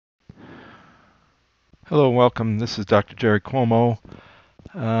Hello and welcome. This is Dr. Gerard Cuomo.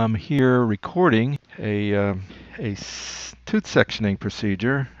 I'm here recording a tooth sectioning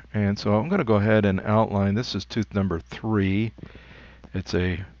procedure, and so I'm going to go ahead and outline. This is tooth number 3. It's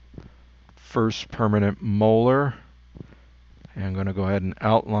a first permanent molar, and I'm going to go ahead and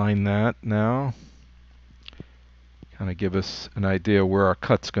outline that now. Kind of give us an idea where our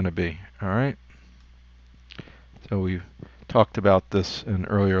cut's going to be. All right. So we talked about this in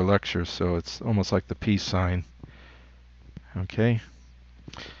earlier lectures, so it's almost like the peace sign. Okay.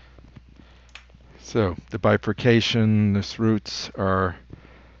 So the bifurcation, the roots are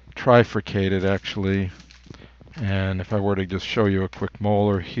trifurcated actually, and if I were to just show you a quick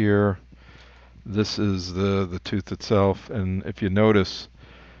molar here, this is the tooth itself, and if you notice,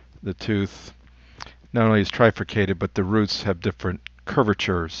 the tooth not only is trifurcated, but the roots have different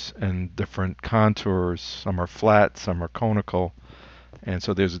curvatures and different contours. Some are flat, some are conical, and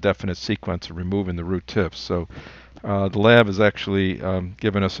so there's a definite sequence of removing the root tips. So the lab has actually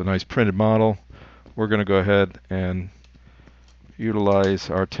given us a nice printed model. We're going to go ahead and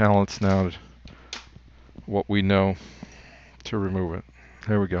utilize our talents now, what we know, to remove it.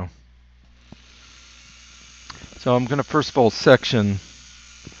 There we go. So I'm going to first of all section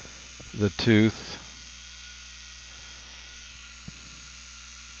the tooth.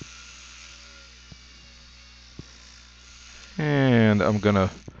 And I'm going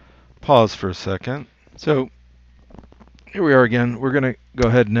to pause for a second. So here we are again. We're going to go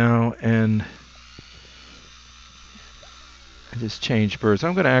ahead now and just change burrs.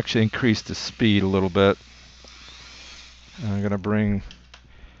 I'm going to actually increase the speed a little bit. I'm going to bring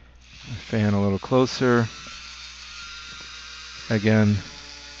the fan a little closer. Again,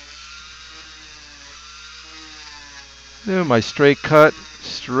 do my straight cut,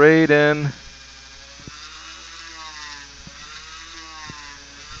 straight in.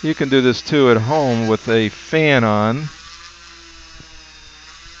 You can do this too at home with a fan on.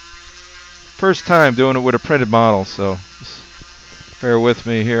 First time doing it with a printed model, so just bear with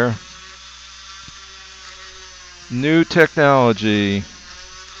me here. New technology.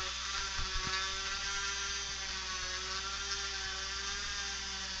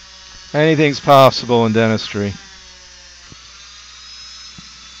 Anything's possible in dentistry.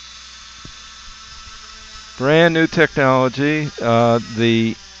 Brand new technology.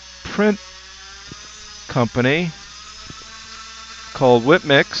 The print company called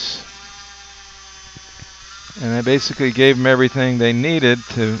Whitmix, and I basically gave them everything they needed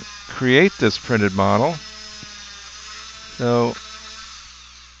to create this printed model. So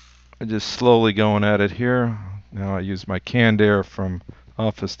I'm just slowly going at it here. Now I use my canned air from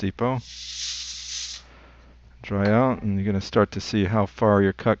Office Depot. Dry out, and you're going to start to see how far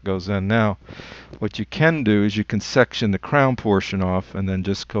your cut goes in. Now what you can do is you can section the crown portion off and then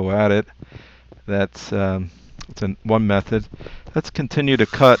just go at it. That's one method. Let's continue to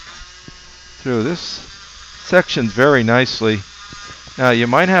cut through. This sections very nicely. Now you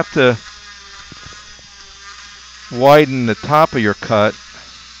might have to widen the top of your cut,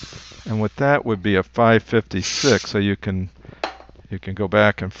 and with that would be a 556, so you can go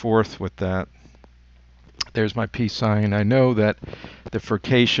back and forth with that. There's my peace sign. I know that the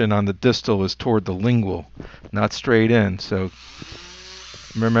furcation on the distal is toward the lingual, not straight in. So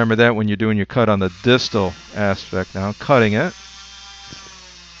remember that when you're doing your cut on the distal aspect. Now I'm cutting it.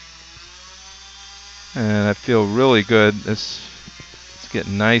 And I feel really good. It's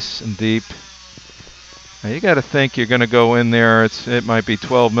getting nice and deep. Now you got to think you're going to go in there. It might be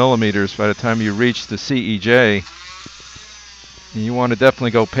 12 millimeters by the time you reach the CEJ. And you want to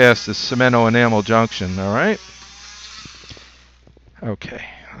definitely go past the cemento-enamel junction, all right? Okay,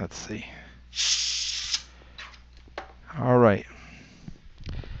 let's see. All right.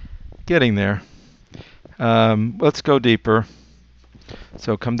 Getting there. Let's go deeper.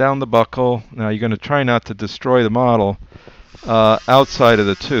 So come down the buccal. Now you're going to try not to destroy the model outside of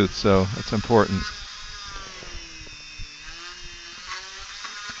the tooth, so that's important.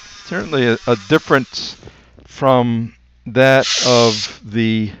 Certainly a difference from that of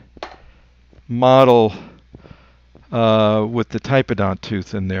the model with the typodont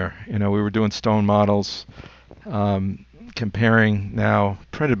tooth in there. You know, we were doing stone models, comparing now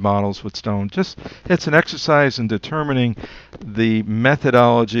printed models with stone. It's an exercise in determining the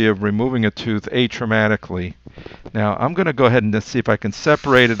methodology of removing a tooth atraumatically. Now I'm going to go ahead and see if I can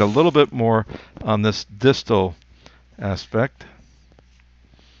separate it a little bit more on this distal aspect.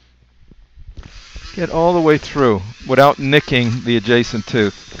 Get all the way through without nicking the adjacent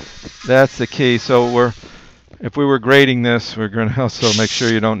tooth. That's the key. So if we were grading this, we're going to also make sure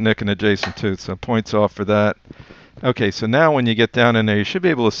you don't nick an adjacent tooth. So points off for that. Okay, so now when you get down in there, you should be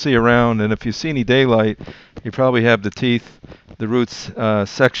able to see around, and if you see any daylight, you probably have the teeth, the roots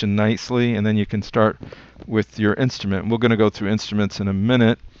sectioned nicely, and then you can start with your instrument. We're going to go through instruments in a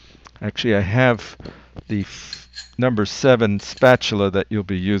minute. Actually, I have the number 7 spatula that you'll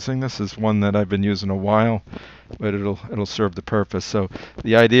be using. This is one that I've been using a while, but it'll serve the purpose. So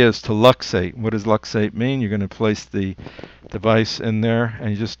the idea is to luxate. What does luxate mean? You're going to place the device in there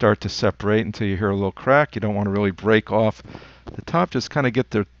and you just start to separate until you hear a little crack. You don't want to really break off the top. Just kind of get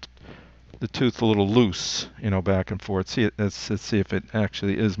the tooth a little loose, back and forth. Let's see if it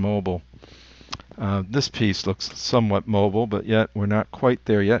actually is mobile. This piece looks somewhat mobile, but yet we're not quite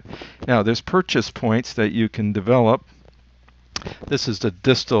there yet. Now, there's purchase points that you can develop. This is the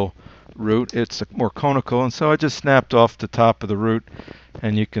distal root. It's more conical, and so I just snapped off the top of the root,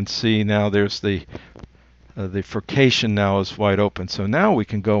 and you can see now there's the furcation now is wide open. So now we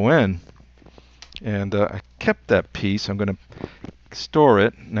can go in, and I kept that piece. I'm going to store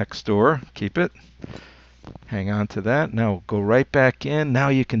it next door. Keep it. Hang on to that. Now go right back in. Now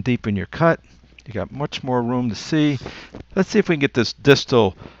you can deepen your cut. You got much more room to see. Let's see if we can get this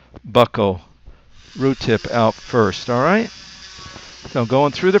distal buccal root tip out first, all right? So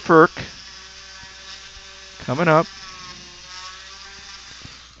going through the furc, coming up.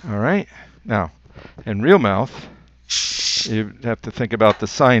 All right. Now, in real mouth, you have to think about the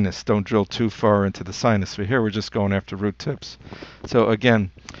sinus. Don't drill too far into the sinus. But here we're just going after root tips. So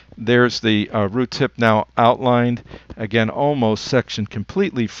again, there's the root tip now outlined. Again, almost sectioned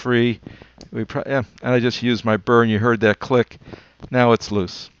completely free. And I just used my burr, and you heard that click. Now it's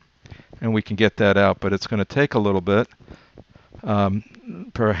loose, and we can get that out, but it's going to take a little bit.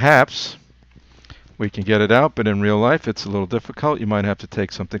 Perhaps we can get it out, but in real life it's a little difficult. You might have to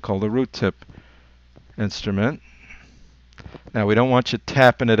take something called a root tip instrument. Now, we don't want you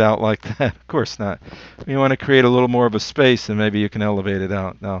tapping it out like that. Of course not. You want to create a little more of a space, and maybe you can elevate it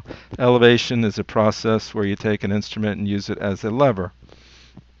out. Now, elevation is a process where you take an instrument and use it as a lever.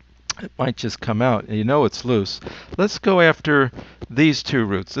 It might just come out. You know it's loose. Let's go after these two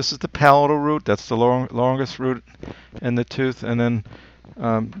roots. This is the palatal root. That's the longest root in the tooth. And then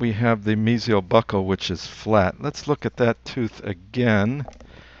we have the mesial buccal, which is flat. Let's look at that tooth again.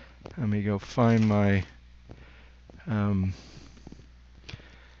 Let me go find my...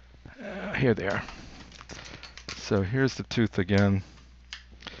 here they are. So here's the tooth again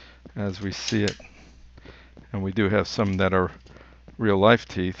as we see it. And we do have some that are real life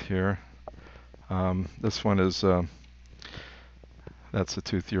teeth here. This one is, that's the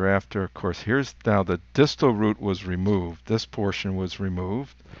tooth you're after. Of course, here's now the distal root was removed. This portion was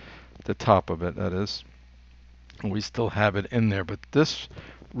removed, the top of it, that is. And we still have it in there, but this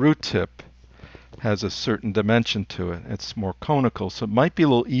root tip has a certain dimension to it. It's more conical, so it might be a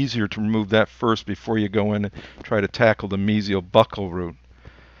little easier to remove that first before you go in and try to tackle the mesial buccal root.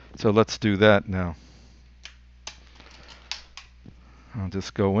 So let's do that now. I'll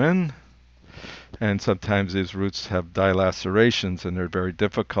just go in, and sometimes these roots have dilacerations and they're very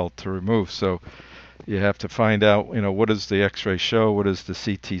difficult to remove. So you have to find out, what does the x-ray show, what does the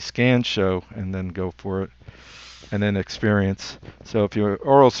CT scan show, and then go for it, and then experience. So if your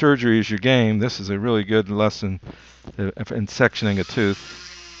oral surgery is your game, this is a really good lesson in sectioning a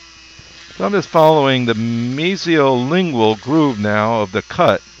tooth. So I'm just following the mesiolingual groove now of the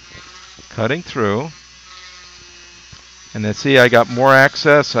cut, cutting through. And then see, I got more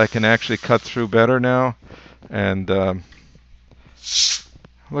access. I can actually cut through better now. And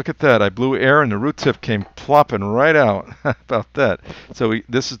look at that. I blew air and the root tip came plopping right out. How about that? So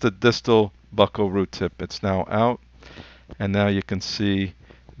this is the distal buccal root tip. It's now out. And now you can see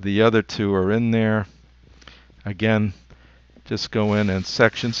the other two are in there. Again, just go in and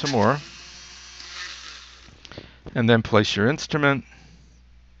section some more. And then place your instrument.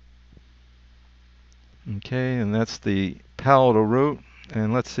 Okay, and that's the palatal root.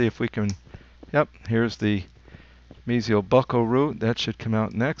 And let's see if we can, yep, here's the mesial buccal root. That should come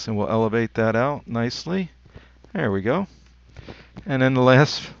out next, and we'll elevate that out nicely. There we go. And then the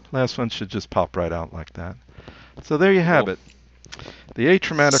last one should just pop right out like that. So there you have it. The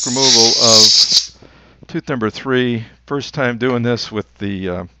atraumatic removal of tooth number 3. First time doing this with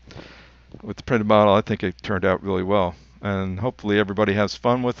the printed model. I think it turned out really well. And hopefully everybody has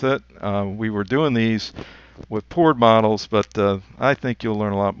fun with it. We were doing these with poured models, but I think you'll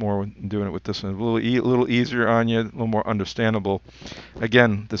learn a lot more when doing it with this one. A little easier on you, a little more understandable.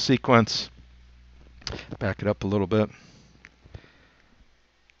 Again, the sequence, back it up a little bit.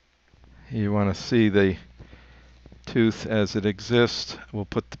 You want to see the tooth as it exists. We'll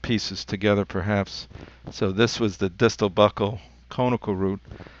put the pieces together perhaps. So this was the distal buccal conical root.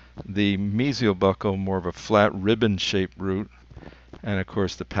 The mesial buccal, more of a flat ribbon-shaped root, and of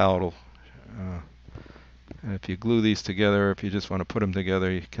course the palatal. And if you glue these together, if you just want to put them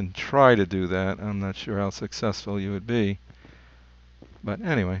together, you can try to do that. I'm not sure how successful you would be. But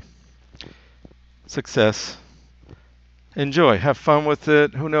anyway, success. Enjoy. Have fun with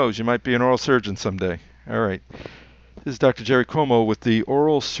it. Who knows? You might be an oral surgeon someday. All right. This is Dr. Gerard Cuomo with the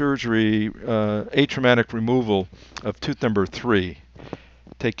oral surgery atraumatic removal of tooth number 3.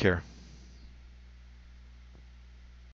 Take care.